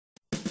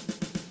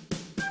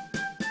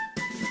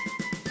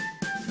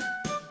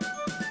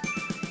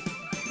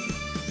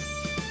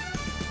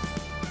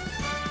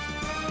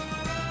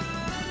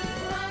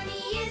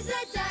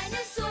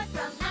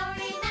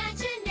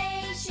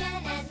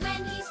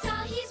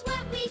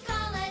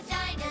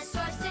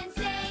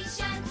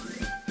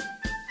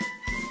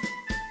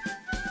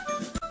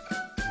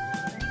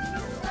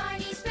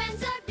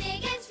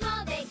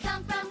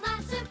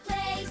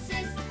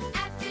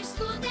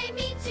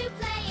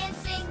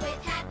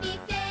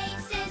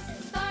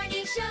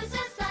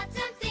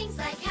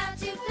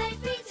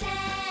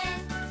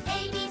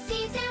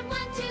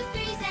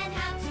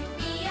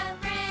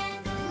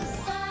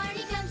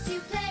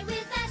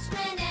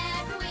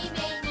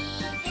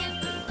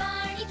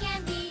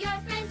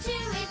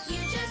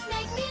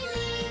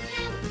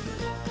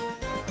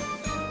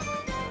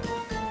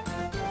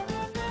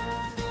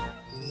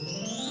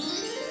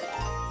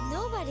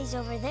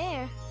nobody's over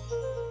there.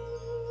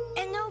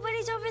 And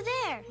nobody's over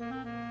there.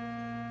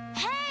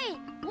 Hey,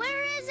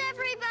 where is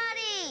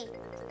everybody?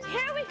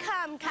 Here we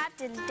come,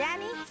 Captain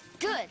Danny.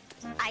 Good.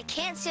 I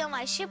can't sail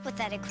my ship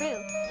without a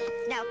crew.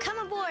 Now come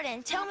aboard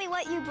and tell me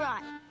what you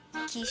brought.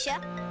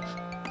 Keesha?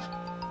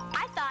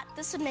 I thought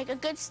this would make a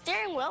good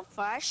steering wheel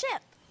for our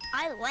ship.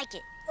 I like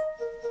it.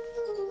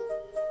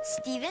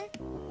 Steven?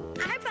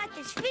 I brought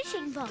this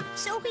fishing boat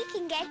so we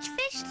can catch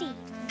fish to eat.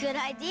 Good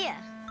idea.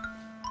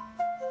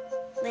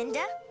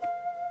 Linda?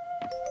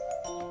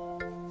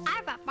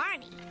 I brought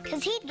Barney,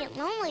 because he'd get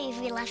lonely if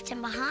we left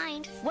him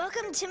behind.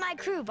 Welcome to my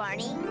crew,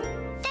 Barney.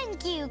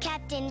 Thank you,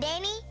 Captain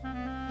Danny.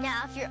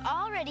 Now, if you're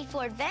all ready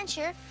for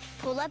adventure,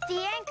 pull up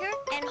the anchor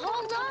and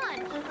hold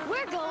on.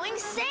 We're going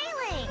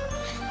sailing.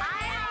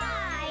 Aye,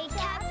 aye,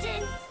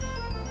 Captain.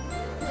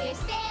 We're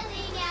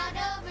sailing out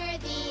over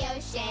the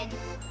ocean.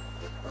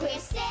 We're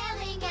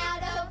sailing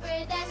out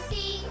over the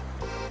sea.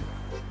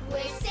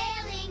 We're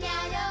sailing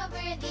out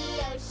over the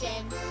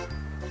ocean.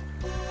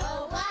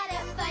 Oh, what a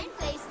fun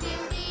place to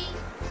be.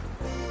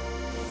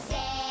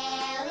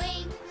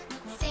 Sailing,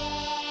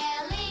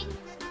 sailing,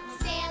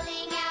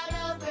 sailing out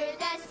over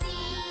the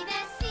sea,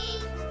 the sea.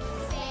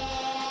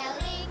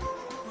 Sailing,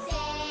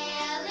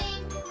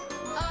 sailing,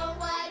 oh,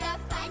 what a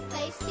fun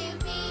place to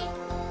be.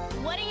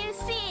 What are you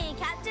seeing,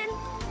 Captain?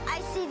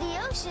 I see the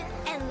ocean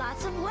and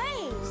lots of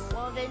waves.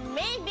 Well, then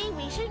maybe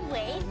we should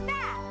wave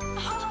back.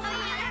 Oh,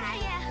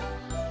 yeah.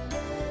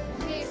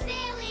 We're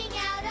sailing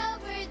out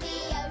over the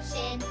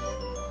ocean.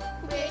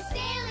 We're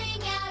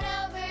sailing out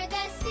over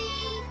the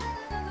sea.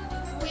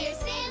 We're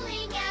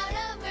sailing out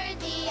over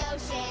the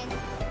ocean.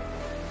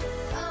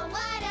 Oh,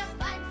 what a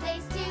fun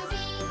place to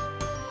be.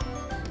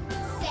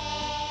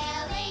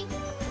 Sailing,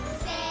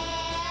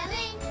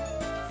 sailing,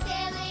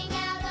 sailing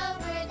out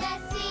over the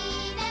sea,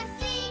 the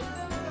sea.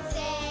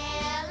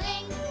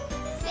 Sailing,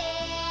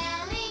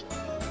 sailing,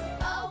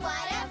 oh,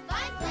 what a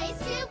fun place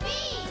to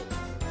be.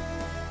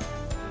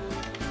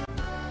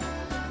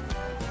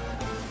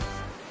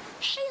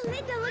 Hey,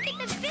 Linda, look at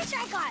the fish I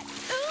got.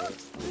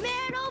 Oops,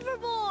 man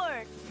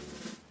overboard.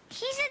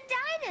 He's a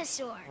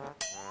dinosaur.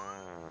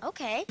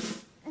 Okay.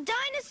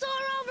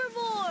 Dinosaur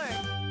overboard.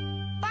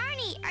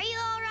 Barney, are you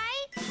all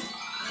right?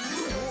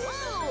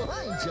 Whoa,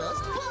 I'm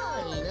just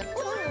fine.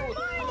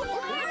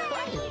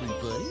 Hi,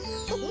 everybody.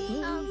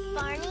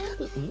 Barney,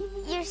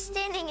 you're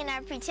standing in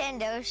our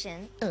pretend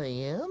ocean. I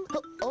am?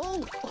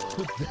 Oh,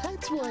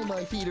 that's why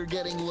my feet are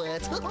getting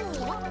wet. Splash,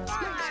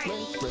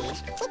 splash,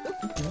 splash.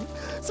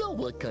 So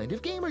what kind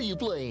of game are you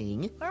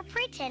playing? We're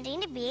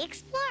pretending to be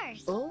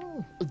explorers.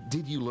 Oh,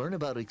 did you learn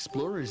about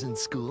explorers in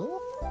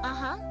school?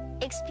 Uh-huh.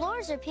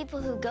 Explorers are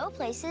people who go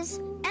places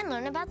and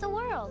learn about the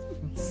world.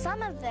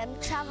 Some of them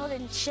traveled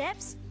in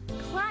ships,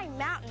 climbed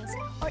mountains,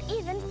 or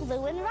even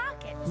flew in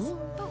rockets.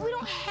 But we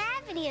don't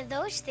have any of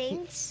those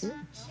things.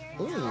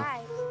 Oh,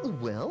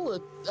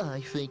 well, I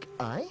think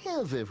I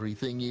have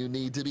everything you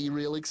need to be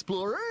real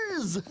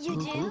explorers. You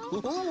do?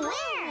 Where?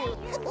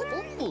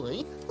 Oh,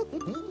 boy.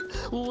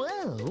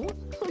 Well,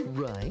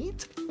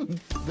 right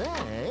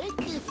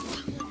back here.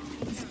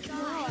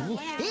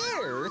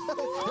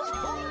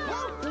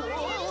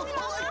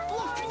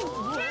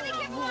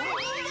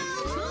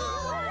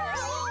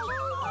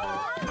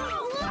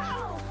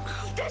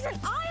 There's an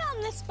eye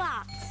on this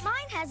box.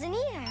 Mine has an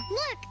ear.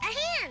 Look, a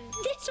hand.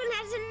 This one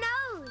has a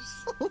nose.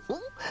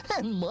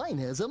 And mine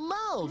has a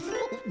mouth.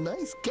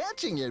 Nice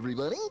catching,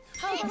 everybody.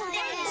 Thanks,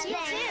 you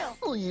too.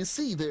 Well, you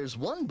see, there's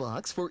one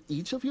box for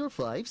each of your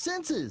 5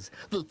 senses.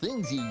 The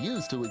things you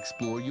use to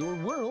explore your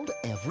world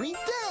every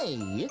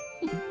day.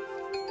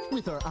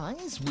 With our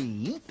eyes,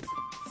 we...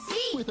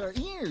 See. With our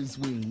ears,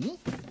 we...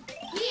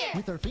 Hear.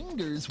 With our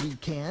fingers, we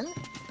can...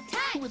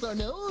 Touch. With our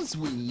nose,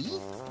 we...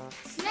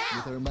 Smell.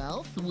 With our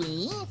mouth,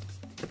 we...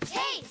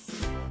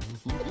 Taste.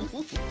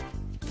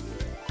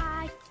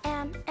 I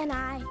am an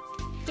eye.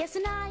 Yes,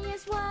 an eye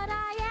is what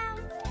I am.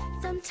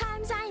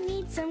 Sometimes I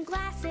need some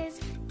glasses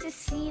to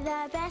see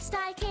the best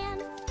I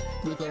can.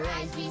 With our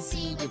Eyes we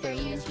see, with our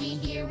ears we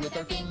hear, with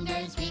our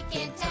fingers we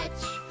can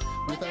touch.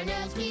 With our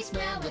nose we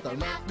smell, with our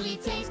mouth we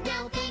taste.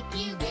 Now thank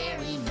you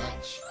very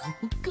much.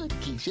 Good,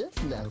 Keesha.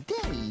 Now,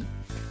 Daddy.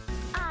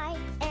 I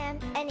am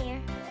an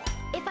ear.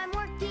 If I'm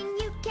working,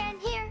 you can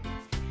hear.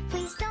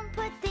 Please don't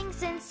put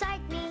things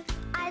inside me.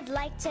 I'd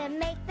like to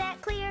make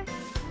that clear.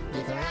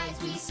 With our eyes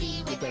we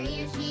see, with our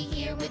ears we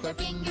hear, with our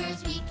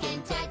fingers we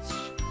can touch.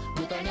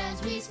 With our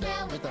nose we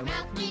smell, with our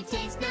mouth we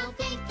taste. Now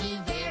thank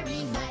you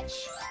very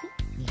much.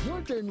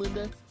 Your turn,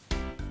 Linda.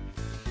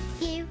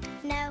 You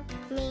know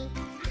me.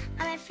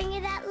 I'm a finger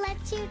that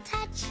lets you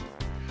touch.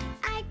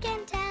 I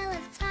can tell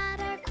if it's hot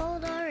or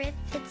cold or if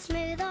it's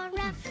smooth or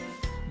rough.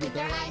 With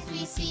our eyes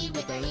we see,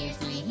 with our ears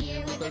we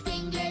hear, with our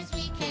fingers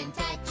we can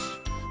touch.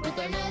 With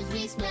our nose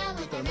we smell,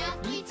 with our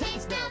mouth we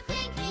taste. Now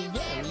thank you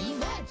very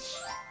much.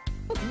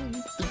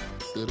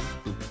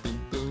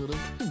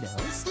 Now,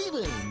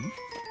 Steven.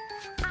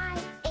 I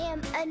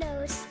am a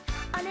nose.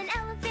 On an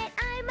elephant,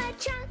 I'm a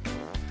trunk.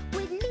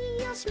 With me,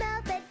 you'll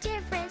smell the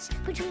difference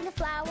between a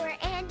flower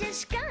and a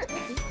skunk.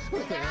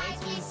 With our eyes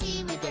we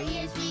see, with our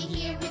ears we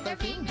hear, with our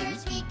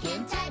fingers we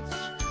can touch.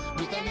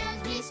 With our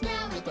nose we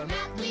smell, with our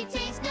mouth we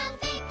taste. No,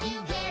 thank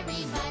you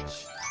very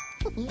much.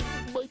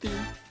 My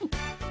turn.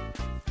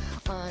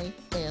 I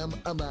am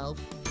a mouth.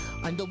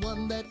 I'm the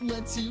one that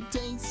lets you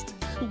taste.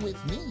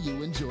 With me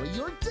you enjoy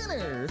your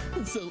dinner,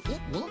 so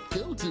it won't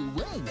go to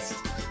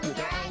waste. With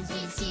our eyes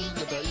we see,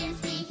 with our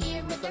ears we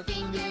hear, with our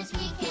fingers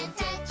we can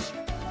touch.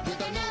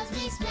 With our nose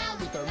we smell,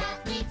 with our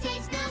mouth we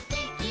taste. No,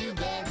 thank you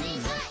very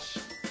much.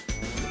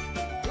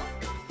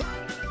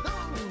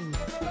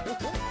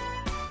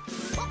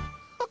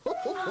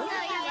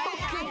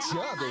 Good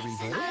job,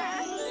 everybody.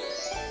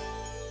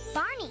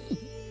 Barney,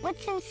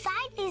 what's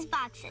inside these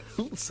boxes?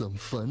 Some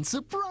fun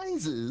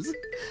surprises.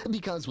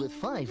 Because with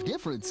 5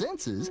 different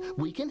senses,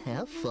 we can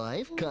have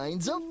 5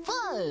 kinds of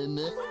fun.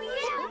 Yeah,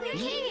 we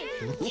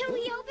can. Can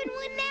we open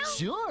one now?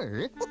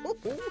 Sure.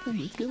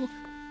 Let's go.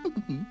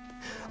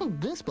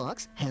 This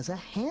box has a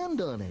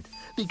hand on it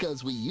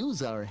because we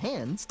use our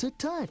hands to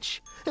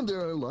touch. And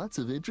there are lots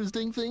of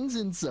interesting things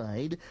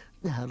inside.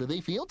 How do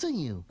they feel to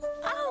you?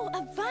 Oh,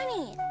 a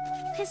bunny.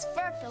 His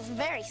fur feels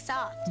very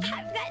soft.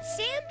 I've got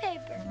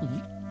sandpaper.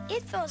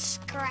 It feels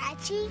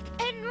scratchy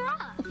and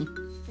rough.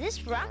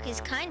 This rock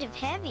is kind of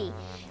heavy.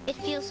 It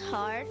feels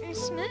hard and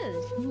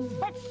smooth.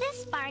 What's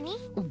this, Barney?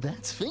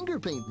 That's finger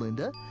paint,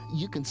 Linda.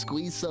 You can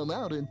squeeze some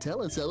out and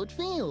tell us how it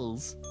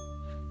feels.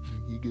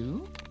 There you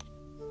go.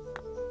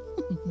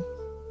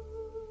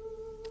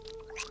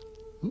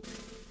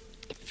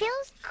 It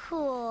feels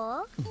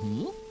cool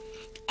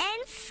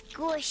and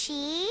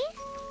squishy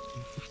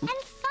and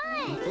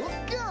fun.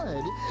 Oh,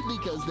 good,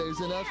 because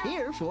there's enough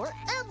here for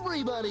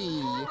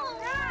everybody.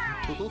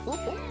 Look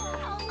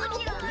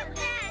at that.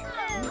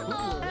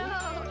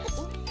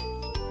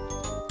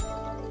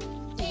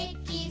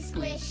 Icky,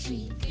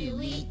 squishy,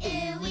 gooey,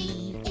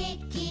 ooey.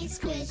 Icky,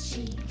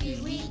 squishy,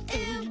 gooey,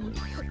 oo.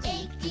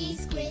 Icky,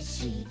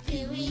 squishy,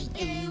 gooey,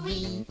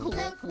 ooey.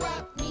 Look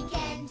what we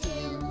can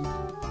do.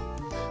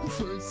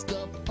 First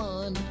up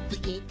on the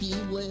icky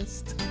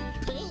list,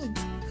 paint.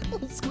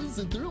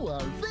 Squeezing through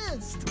our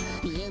fist.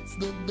 It's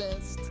the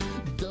best,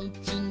 don't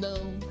you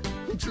know?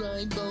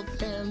 Try both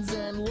hands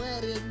and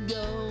let it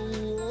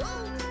go.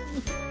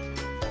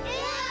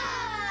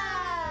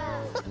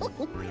 Yeah!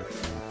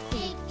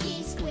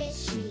 Icky,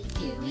 squishy,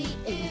 gooey,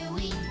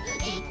 ooey.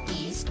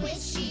 Icky,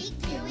 squishy,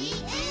 gooey,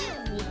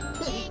 oo.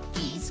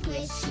 Icky,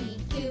 squishy,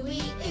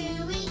 gooey,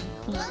 ooey.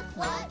 Look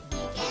what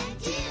we can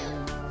do.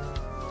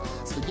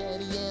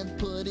 Spaghetti and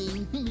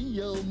pudding,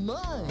 me oh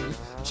my.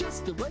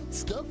 Just the right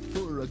stuff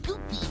for a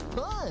goopy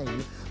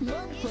pie.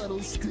 Mud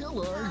puddles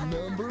still are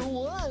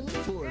 #1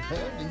 for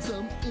having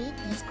some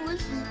icky,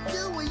 squishy,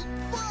 gooey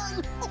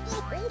fun.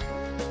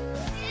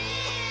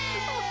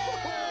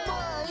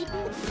 Bye.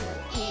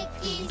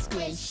 Icky,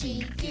 squishy,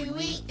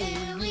 gooey,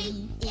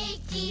 ooey.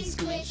 Icky,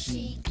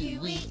 squishy,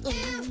 gooey,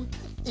 oo.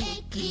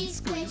 Icky,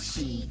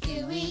 squishy,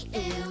 gooey,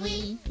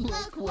 ooey.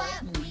 Look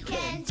what we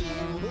can do.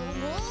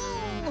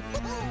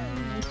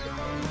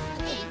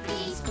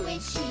 Icky,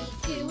 squishy,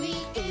 gooey,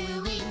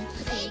 ooey.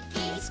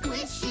 Icky,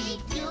 squishy,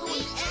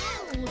 gooey,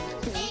 oo.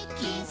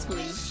 Icky,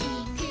 squishy,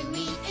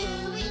 gooey,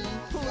 ooey.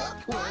 Look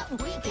what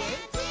we can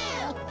do.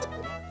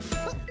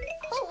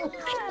 Look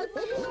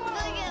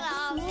at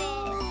all this.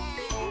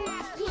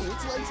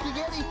 Looks like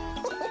spaghetti.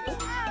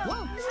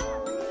 Whoa.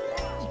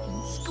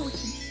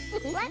 Squishy.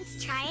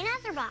 Let's try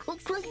another box. Oh,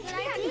 great. Good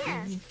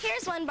idea.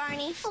 Here's one,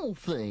 Barney. Oh,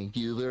 thank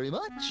you very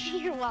much.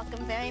 You're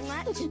welcome very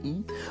much.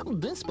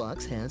 This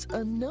box has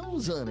a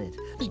nose on it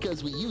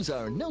because we use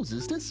our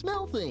noses to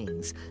smell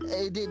things.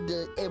 Did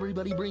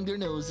everybody bring their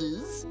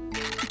noses?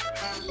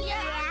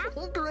 Yeah.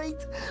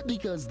 Great,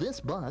 because this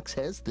box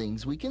has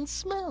things we can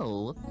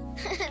smell.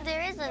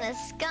 There isn't a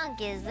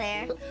skunk, is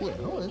there?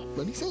 Well,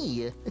 let me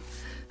see.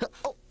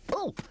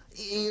 Oh,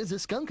 is a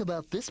skunk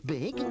about this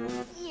big?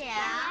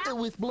 Yeah.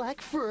 With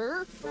black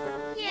fur?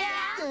 Yeah.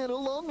 And a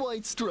long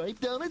white stripe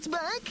down its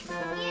back?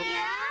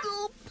 Yeah.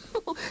 Oh,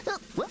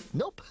 well,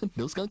 nope,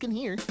 no skunk in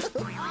here.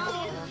 Sorry.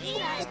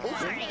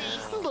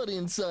 But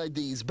inside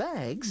these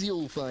bags,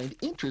 you'll find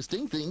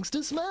interesting things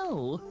to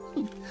smell.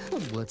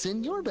 What's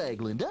in your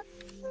bag, Linda?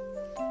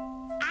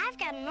 I've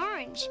got an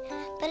orange,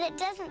 but it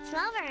doesn't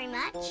smell very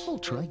much. Well,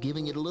 try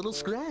giving it a little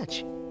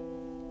scratch.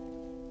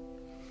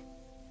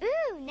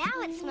 Ooh,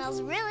 now it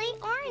smells really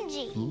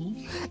orangey.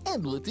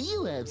 And what do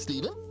you have,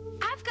 Stephen?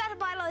 I've got a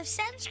bottle of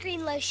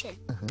sunscreen lotion.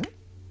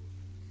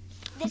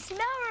 The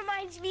smell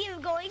reminds me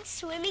of going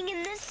swimming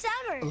in the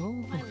summer.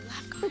 Oh. I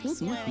love going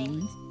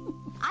swimming.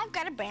 I've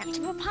got a branch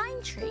of a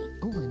pine tree.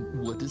 Oh,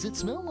 and what does it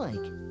smell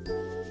like?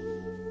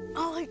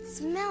 Oh, it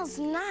smells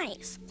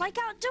nice, like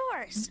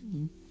outdoors.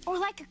 Or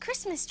like a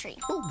Christmas tree.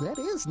 Oh, that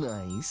is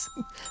nice.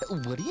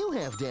 What do you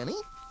have, Danny?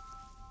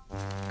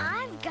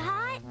 I've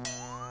got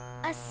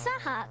a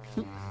sock.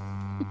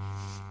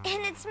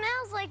 And it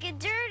smells like a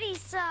dirty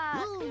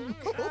sock.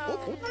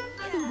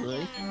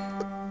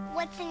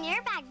 What's in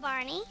your bag,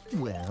 Barney?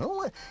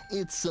 Well,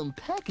 it's some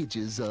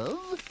packages of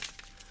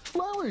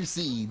flower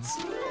seeds.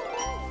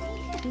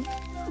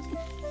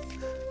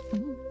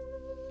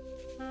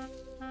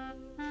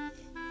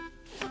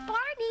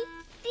 Barney,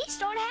 these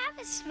don't have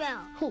a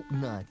smell. Oh,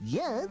 not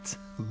yet.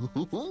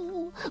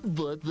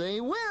 But they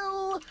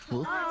will.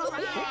 Oh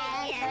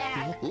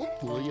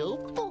boy, oh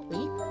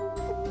boy.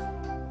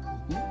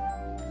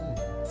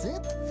 That's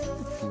it.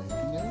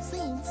 Planting our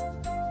seeds.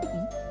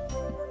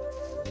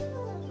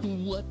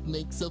 What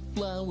makes a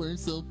flower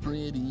so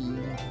pretty?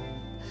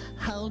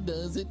 How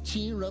does it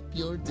cheer up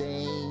your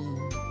day?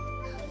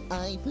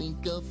 I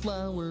think a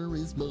flower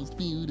is most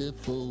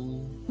beautiful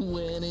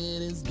when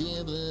it is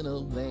given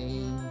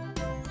away.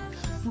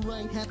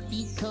 Bright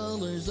happy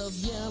colors of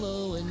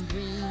yellow and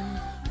green,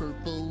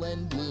 purple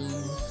and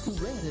blue,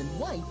 red and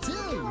white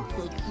too.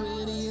 The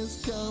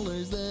prettiest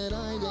colors that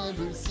I've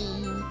ever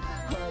seen.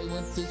 I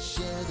want to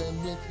share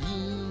them with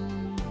you.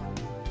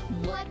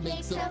 What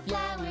makes a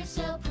flower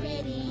so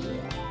pretty?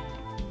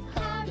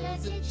 How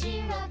does it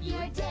cheer up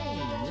your day?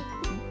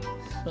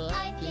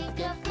 I think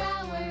a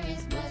flower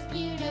is most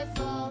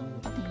beautiful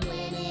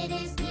when it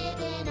is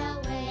given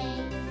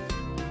away.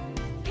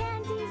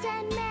 Pansies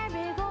and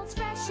marigolds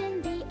fresh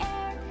in the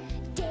air,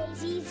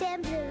 daisies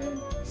and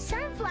bloom,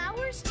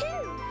 sunflowers too.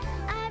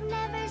 I've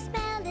never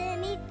smelled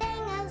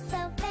anything else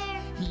so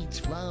fair. Each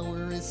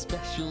flower is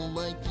special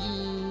like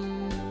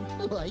you,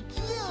 like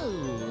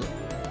you.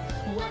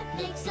 What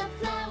makes a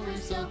flower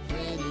so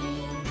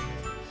pretty?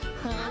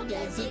 How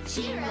does it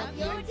cheer up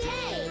your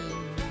day?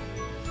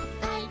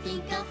 I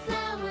think a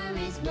flower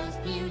is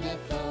most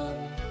beautiful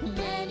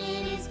when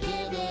it is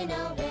given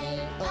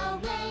away,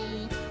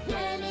 away,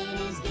 when it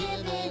is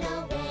given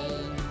away.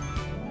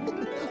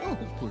 Oh,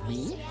 for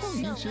me? Oh,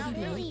 you should have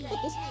done it.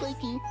 Oh,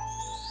 thank you.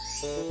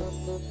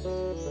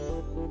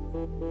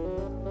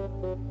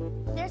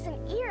 There's an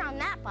ear on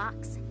that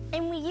box,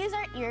 and we use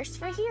our ears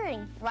for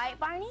hearing, right,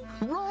 Barney?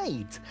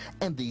 Right.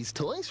 And these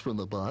toys from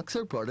the box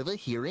are part of a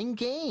hearing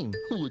game.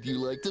 Would you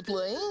like to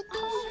play?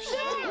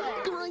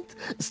 Oh, sure. Great.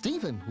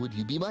 Stephen, would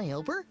you be my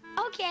helper?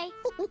 Okay.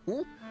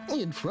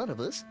 In front of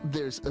us,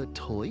 there's a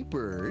toy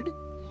bird,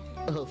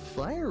 a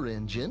fire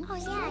engine, Oh,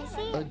 yeah, I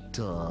see a it.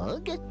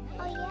 dog,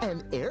 Oh, yeah.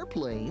 an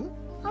airplane,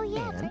 Oh,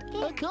 yeah, it's and right a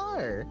there.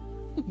 car.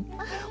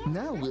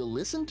 Now we'll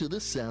listen to the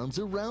sounds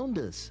around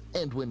us.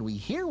 And when we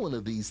hear one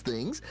of these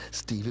things,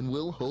 Stephen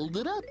will hold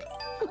it up.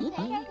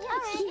 All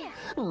right.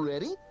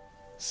 Ready,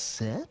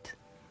 set,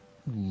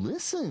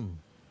 listen.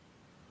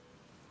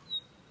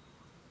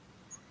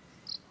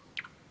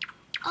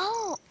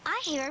 Oh,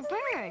 I hear a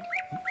bird.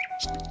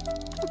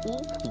 Oh,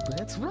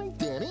 that's right,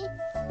 Danny.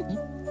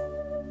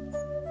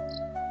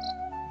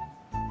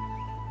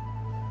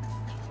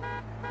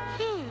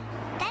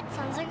 That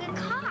sounds like a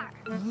car.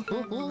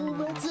 Oh,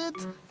 that's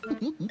it.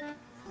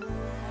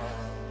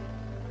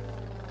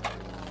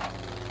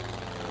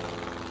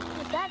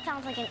 That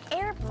sounds like an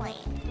airplane.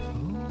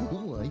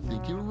 Oh, I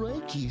think you're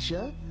right,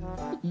 Keesha.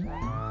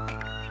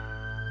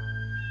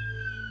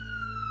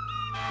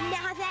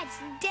 Now that's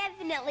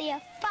definitely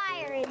a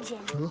fire engine.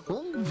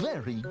 Oh,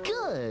 very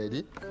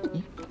good.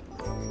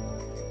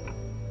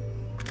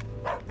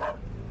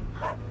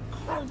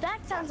 Oh, that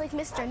sounds like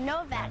Mr.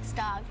 Novak's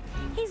dog.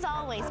 He's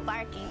always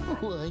barking.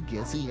 Well, I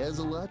guess he has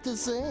a lot to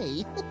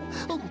say.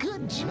 Oh,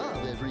 good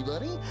job,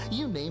 everybody.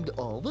 You named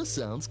all the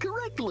sounds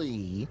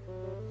correctly.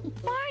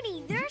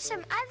 Barney, there are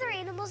some other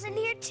animals in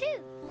here too.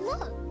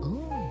 Look.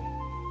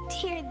 Oh, To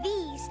hear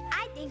these,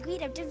 I think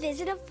we'd have to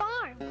visit a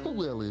farm.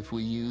 well, if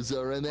we use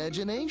our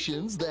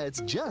imaginations,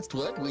 that's just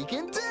what we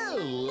can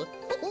do.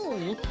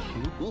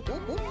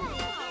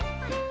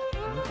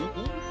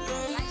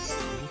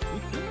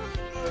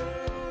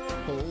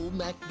 Old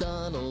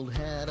MacDonald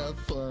had a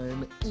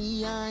farm,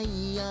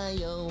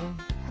 E-I-E-I-O.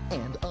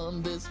 And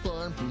on this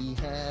farm he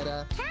had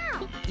a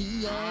Cow.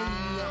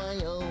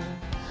 E-I-E-I-O.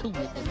 With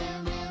a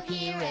Moo-moo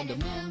here and a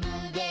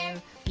moo-moo there.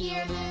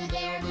 Here a moo,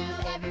 there a moo,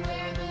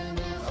 everywhere a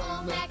moo-moo.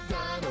 Old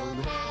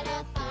MacDonald had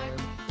a farm.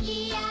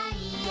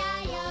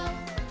 E-I-E-I-O.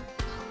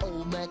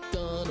 Old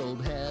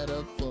MacDonald had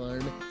a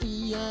farm,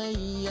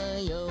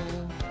 E-I-E-I-O.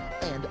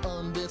 And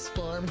on this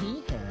farm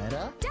he had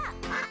a Duck.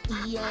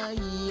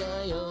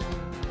 E-I-E-I-O.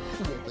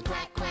 With a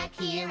quack quack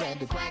here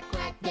and a quack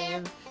quack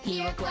there.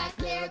 Here a quack,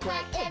 there a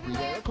quack,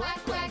 everywhere a quack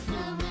quack.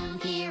 Moo-moo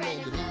here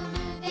and a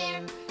moo-moo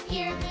there.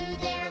 Here a moo,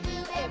 there a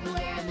moo,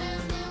 everywhere a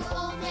moo-moo.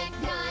 Old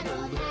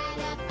MacDonald had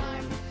a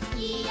farm.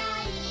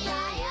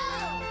 E-I-E-I-O.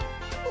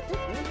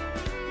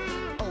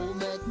 Old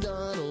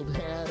MacDonald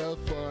had a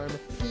farm,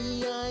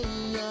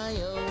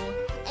 E-I-E-I-O.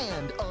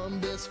 And on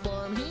this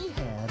farm he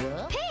had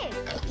a Pig.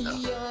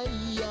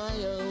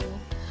 E-I-E-I-O.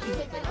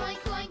 With an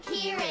oink oink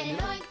here and an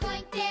oink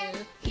oink there.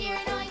 Here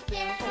an oink,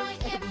 there an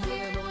oink,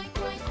 everywhere an oink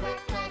oink. Quack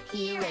quack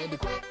here and a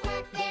quack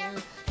quack there.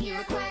 Here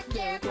a quack,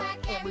 there a quack,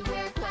 everywhere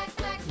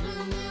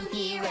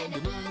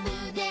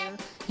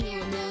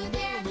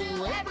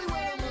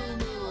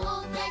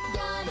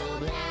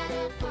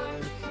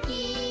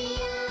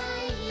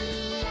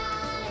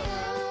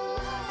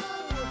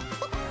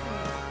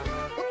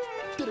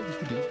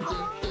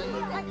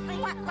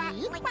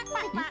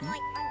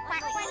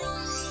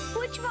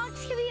Which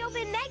box can we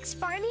open next,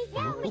 Barney?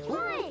 Yeah, which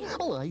one?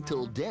 Oh, I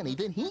told Danny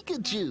that he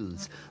could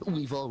choose.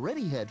 We've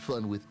already had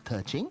fun with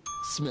touching,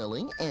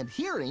 smelling, and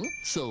hearing,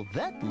 so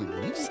that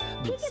leaves...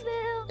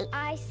 Peekaboo,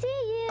 I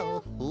see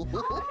you.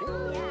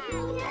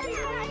 That's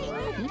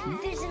right.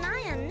 There's an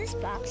eye on this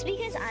box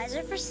because eyes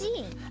are for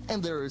seeing.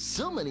 And there are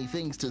so many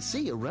things to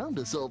see around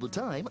us all the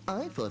time,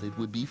 I thought it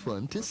would be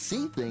fun to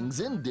see things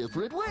in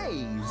different ways.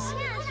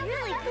 Yeah, it's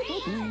really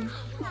pretty.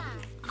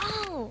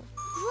 Oh,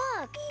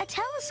 look, a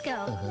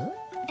telescope.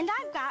 And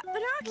I've got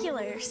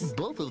binoculars.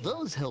 Both of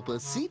those help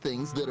us see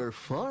things that are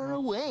far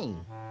away.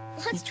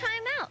 Let's try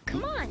them out.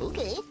 Come on.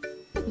 Okay.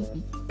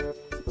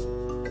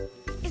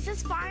 Is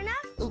this far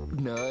enough?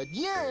 Not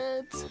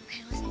yet.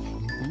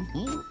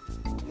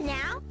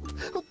 Now?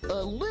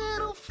 A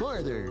little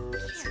farther.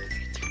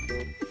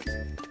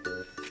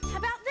 How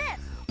about this?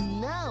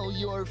 Now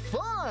you're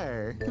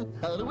far.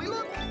 How do we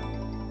look?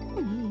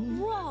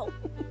 Whoa,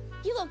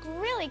 you look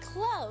really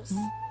close.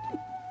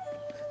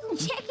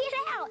 Check it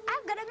out.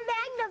 I've got a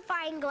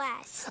magnifying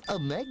glass. A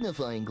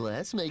magnifying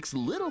glass makes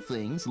little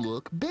things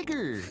look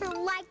bigger.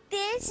 Like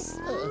this?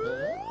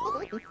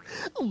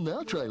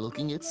 Now try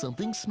looking at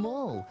something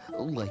small,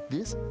 like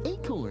this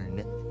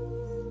acorn.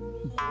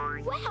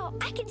 Wow,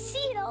 I can see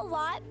it a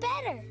lot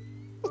better.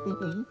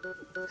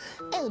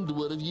 And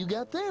what have you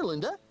got there,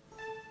 Linda?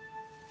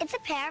 It's a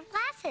pair of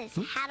glasses.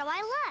 How do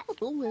I look?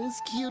 Oh, as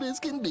cute as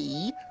can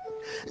be.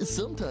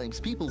 Sometimes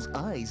people's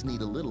eyes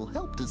need a little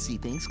help to see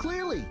things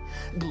clearly.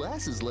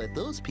 Glasses let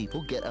those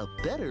people get a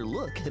better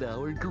look at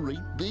our great,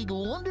 big,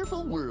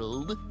 wonderful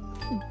world.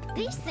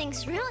 These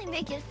things really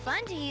make it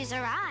fun to use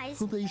our eyes.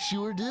 They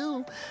sure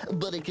do.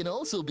 But it can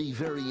also be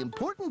very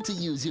important to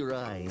use your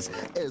eyes,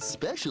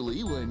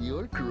 especially when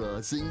you're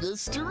crossing the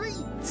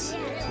streets.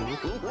 Yeah.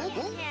 Okay,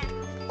 ready?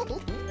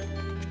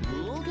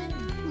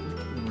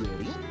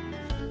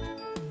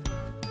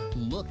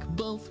 Look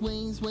both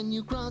ways when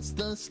you cross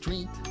the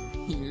street.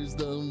 Here's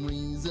the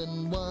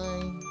reason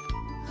why.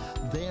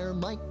 There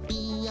might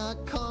be a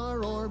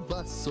car or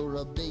bus or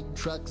a big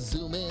truck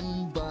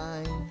zooming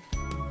by.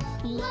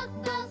 Look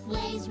both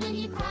ways when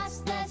you cross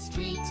the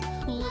street.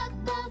 Look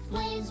both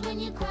ways when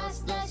you cross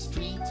the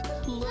street.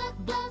 Look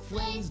both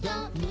ways,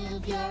 don't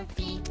move your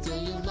feet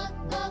till you look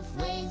both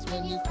ways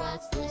when you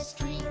cross the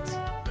street.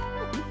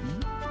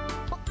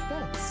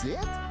 That's it?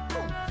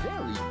 Oh,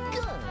 very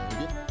good.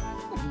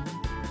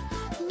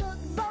 Look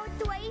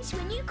both ways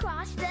when you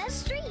cross the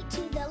street,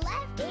 to the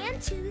left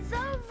and to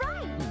the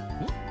right.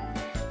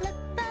 Look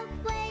both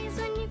ways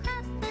when you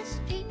cross the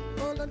street,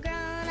 pull the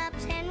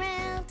grown-ups hand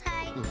real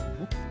tight.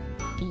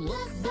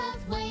 Look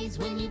both ways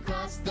when you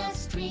cross the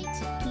street.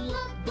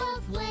 Look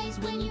both ways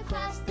when you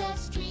cross the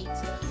street.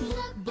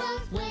 Look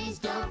both ways,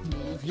 don't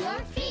move your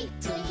feet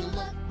till you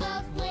look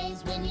both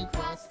ways when you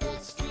cross the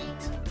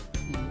street.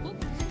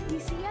 You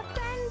see a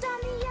friend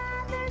on the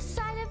other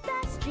side of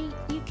the street,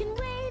 you can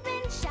wave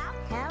and shout,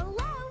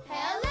 hello.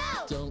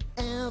 Hello! Don't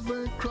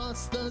ever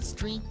cross the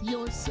street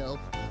yourself.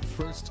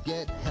 First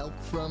get help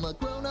from a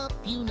grown-up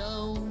you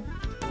know.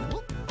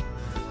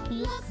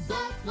 Look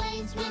both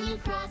ways when you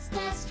cross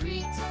the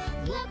street.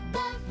 Look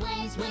both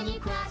ways when you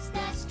cross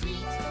the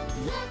street.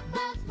 Look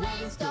both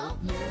ways,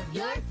 don't move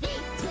your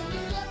feet till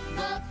you look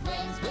both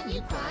ways when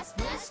you cross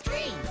the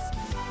street.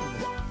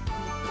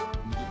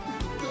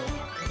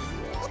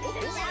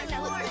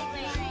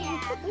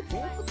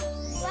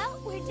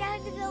 Well, we're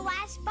down to the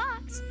last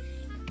box.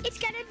 It's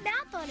got a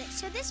mouth on it,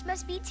 so this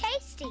must be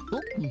tasty.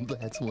 Oh,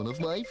 that's one of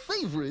my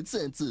favorite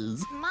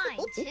senses.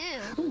 Mine, too.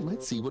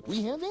 Let's see what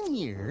we have in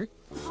here.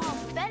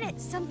 I'll bet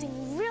it's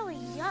something really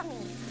yummy.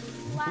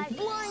 Like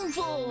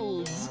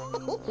Blindfolds!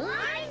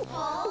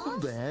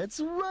 blindfolds? That's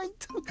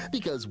right,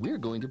 because we're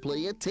going to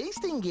play a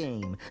tasting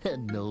game,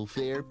 and no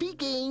fair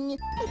peeking.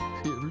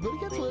 Everybody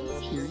gets one.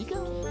 Here you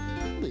go.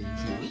 Thank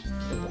you.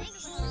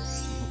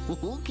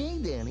 Okay,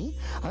 Danny,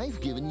 I've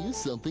given you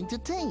something to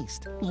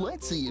taste.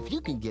 Let's see if you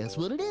can guess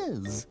what it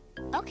is.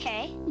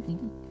 Okay.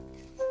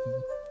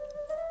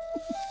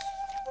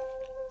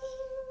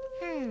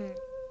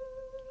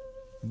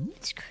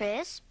 It's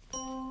crisp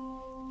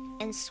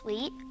and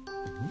sweet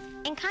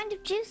and kind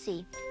of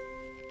juicy.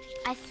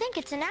 I think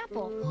it's an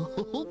apple.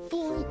 Oh,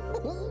 boy.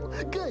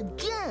 Good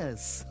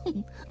guess.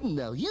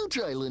 Now you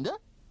try, Linda.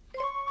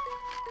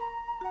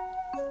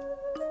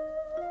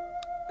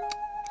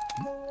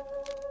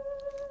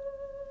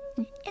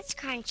 It's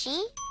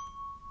crunchy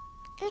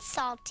and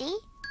salty.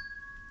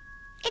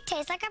 It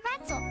tastes like a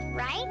pretzel,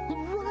 right?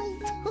 Right.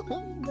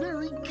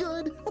 Very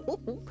good.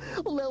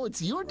 Well, now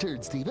it's your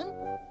turn, Stephen.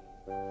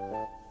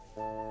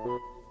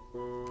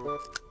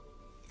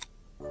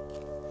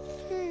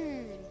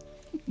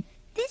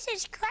 This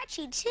is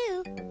crunchy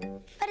too,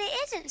 but it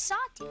isn't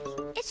salty.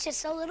 It's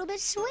just a little bit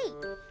sweet.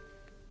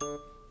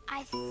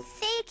 I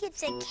think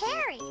it's a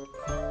carrot.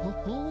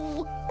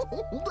 Oh,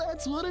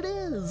 that's what it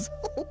is.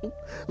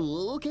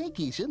 Okay,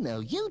 Keesha, now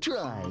you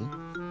try.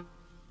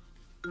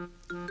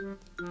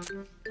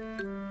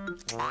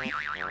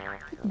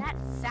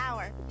 That's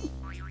sour.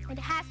 It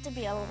has to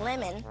be a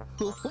lemon.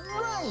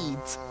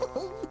 Right!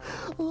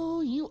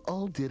 Oh, you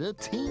all did a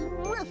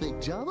terrific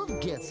job of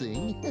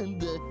guessing.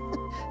 And,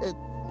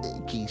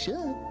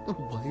 Keesha,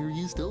 why are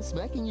you still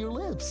smacking your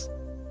lips?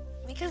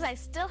 Because I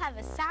still have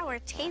a sour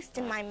taste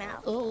in my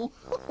mouth. Oh,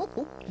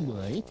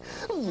 my.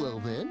 Well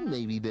then,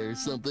 maybe there's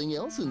something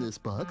else in this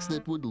box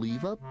that would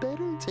leave a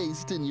better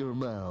taste in your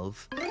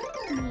mouth.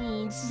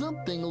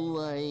 Something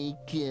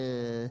like,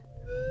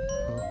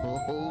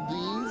 all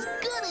these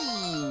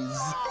goodies!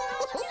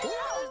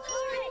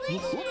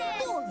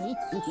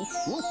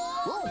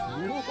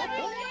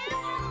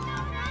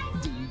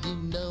 Do you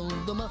know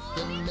the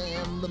Muffin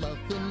Man, the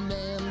Muffin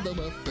Man, the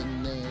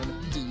Muffin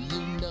Man? Do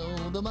you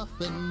know the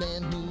Muffin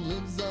Man who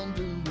lives on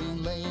Drury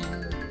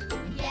Lane?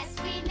 Yes,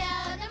 we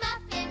know the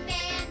Muffin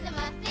Man, the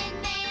Muffin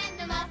Man,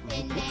 the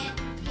Muffin Man.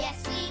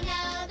 Yes, we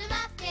know the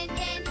Muffin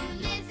Man who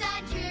lives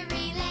on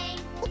Drury Lane.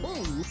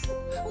 Oh,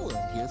 well, I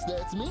guess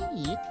that's me.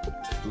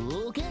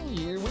 Okay,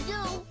 here we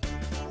go.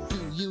 Do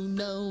you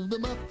know the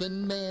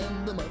Muffin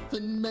Man, the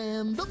Muffin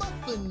Man, the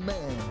Muffin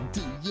Man?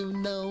 Do you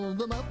know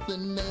the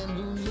Muffin Man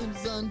who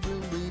lives on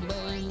Drury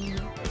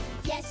Lane?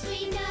 Yes,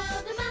 we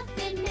know the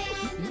Muffin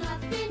Man, the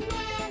Muffin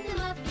Man, the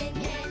Muffin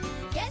Man.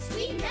 Yes,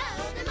 we know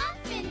the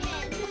Muffin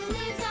Man who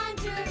lives on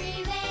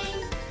Drury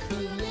Lane. Who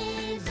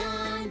lives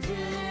on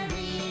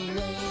Drury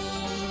Lane?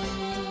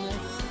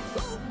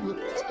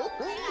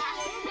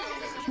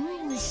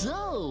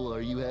 So,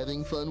 are you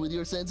having fun with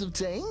your sense of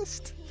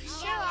taste?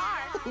 Sure are.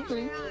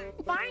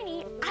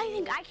 Barney, I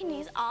think I can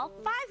use all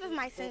 5 of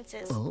my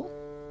senses. Oh?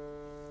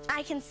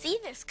 I can see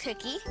this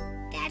cookie.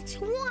 That's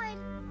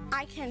 1.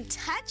 I can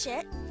touch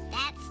it.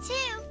 That's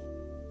 2.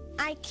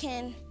 I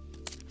can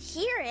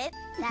hear it.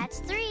 That's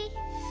 3.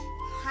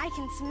 I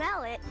can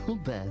smell it.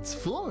 That's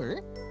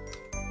 4.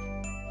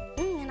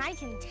 And I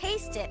can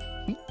taste it.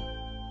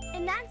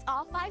 And that's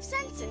all 5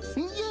 senses.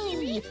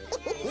 Yay!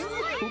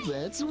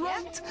 That's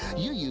right.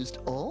 You used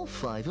all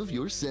 5 of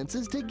your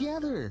senses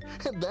together.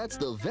 And that's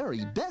the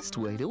very best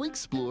way to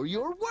explore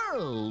your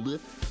world.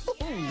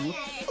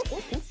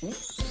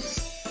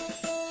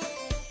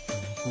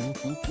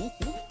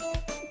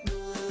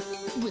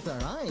 With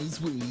our eyes,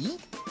 we...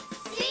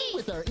 See.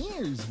 With our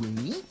ears, we...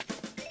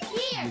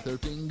 Hear. With our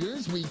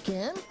fingers, we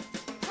can...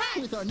 Touch.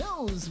 With our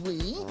nose, we...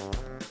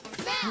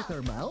 Smell. With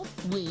our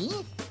mouth, we...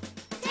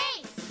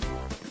 Taste.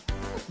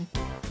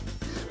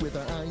 With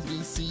our eyes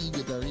we see,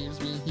 with our ears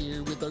we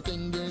hear, with our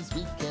fingers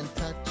we can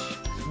touch.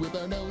 With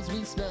our nose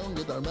we smell,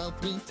 with our mouth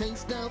we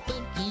taste. Now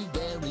thank you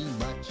very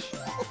much.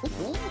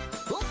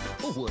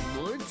 One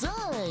more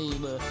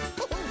time.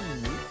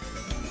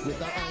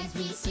 With our eyes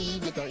we see,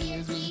 with our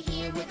ears we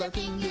hear, with our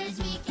fingers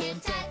we can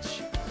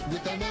touch.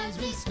 With our nose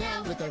we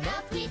smell, with our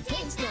mouth we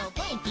taste. Now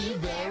thank you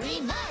very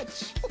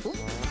much.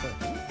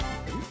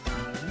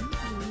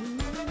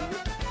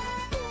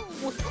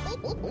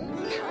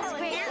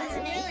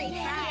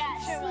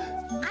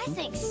 I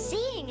think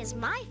seeing is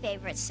my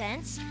favorite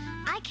sense.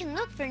 I can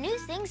look for new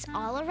things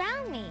all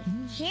around me.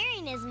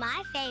 Hearing is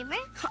my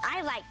favorite.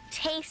 I like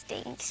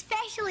tasting.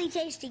 Especially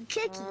tasting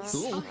cookies.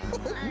 Oh.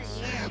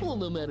 Well,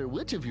 no matter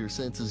which of your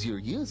senses you're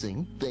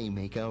using, they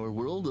make our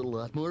world a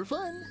lot more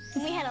fun.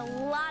 We had a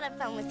lot of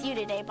fun with you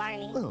today,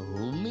 Barney.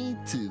 Oh, me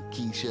too,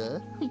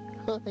 Keesha.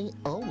 I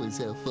always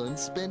have fun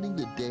spending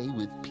the day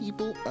with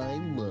people I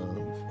love.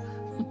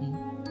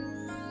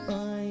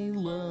 I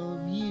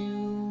love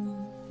you,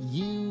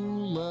 you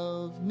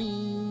love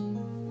me.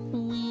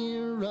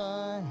 We're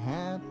a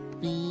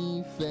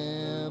happy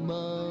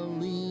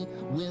family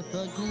with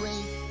a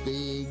great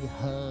big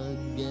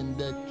hug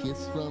and a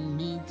kiss from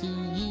me to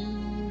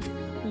you.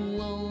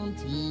 Won't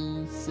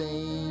you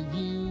say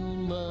you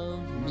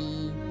love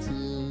me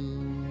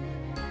too?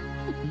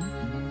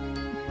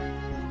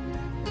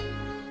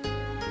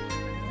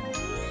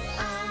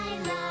 I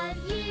love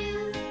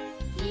you,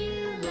 you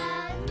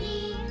love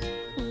me.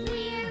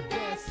 We're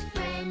best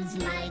friends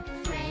like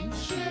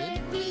friends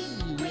should be.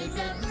 With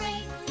a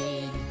great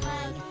big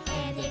hug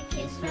and a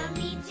kiss from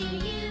me to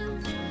you.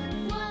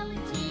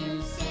 Won't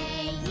you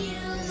say you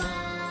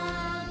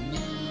love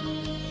me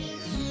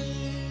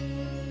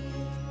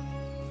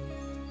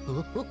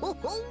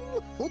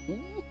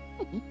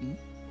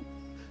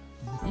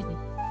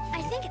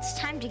I think it's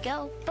time to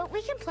go, but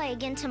we can play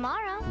again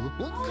tomorrow.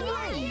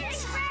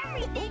 Great!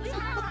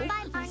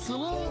 Bye, Barney. So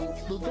long,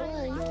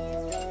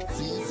 bye-bye.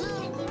 See you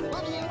soon.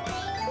 Love you.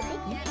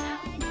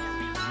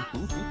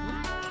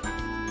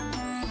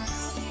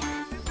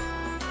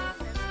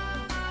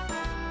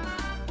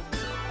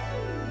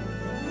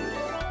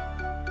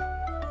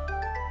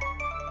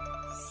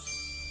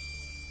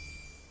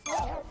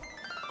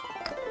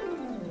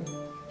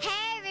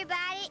 Hey,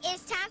 everybody,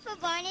 it's time for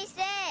Barney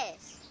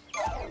Says.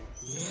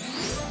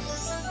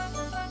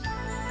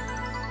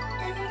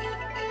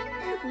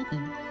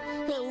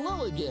 Hello,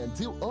 Hello again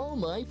to all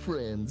my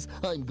friends.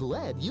 I'm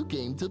glad you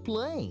came to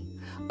play.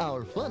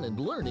 Our fun and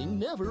learning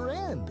never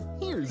end.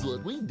 Here's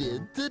what we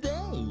did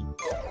today.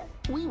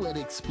 We went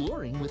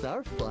exploring with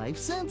our 5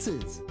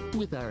 senses.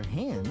 With our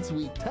hands,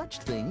 we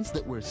touched things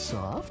that were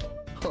soft,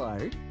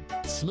 hard,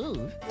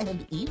 smooth,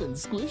 and even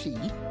squishy.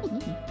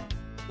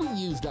 We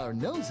used our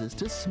noses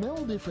to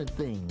smell different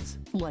things,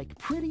 like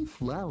pretty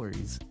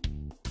flowers.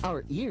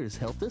 Our ears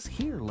helped us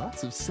hear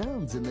lots of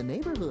sounds in the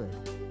neighborhood.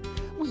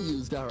 We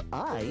used our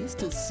eyes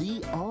to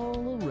see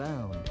all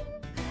around.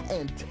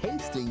 And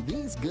tasting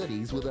these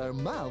goodies with our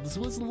mouths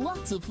was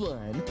lots of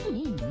fun.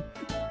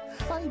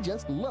 I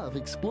just love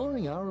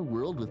exploring our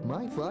world with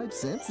my 5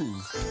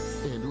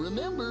 senses. And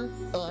remember,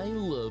 I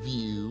love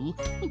you.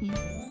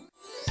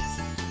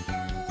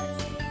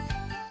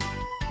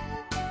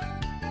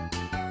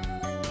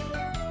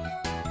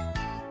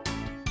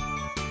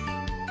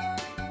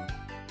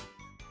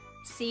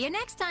 See you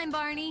next time,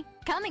 Barney.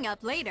 Coming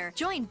up later,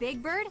 join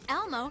Big Bird,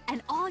 Elmo,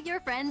 and all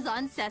your friends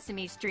on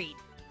Sesame Street.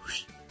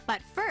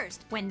 But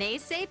first, when they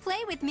say play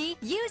with me,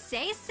 you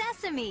say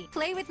sesame.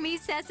 Play with me,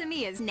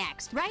 Sesame is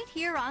next, right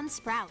here on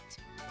Sprout.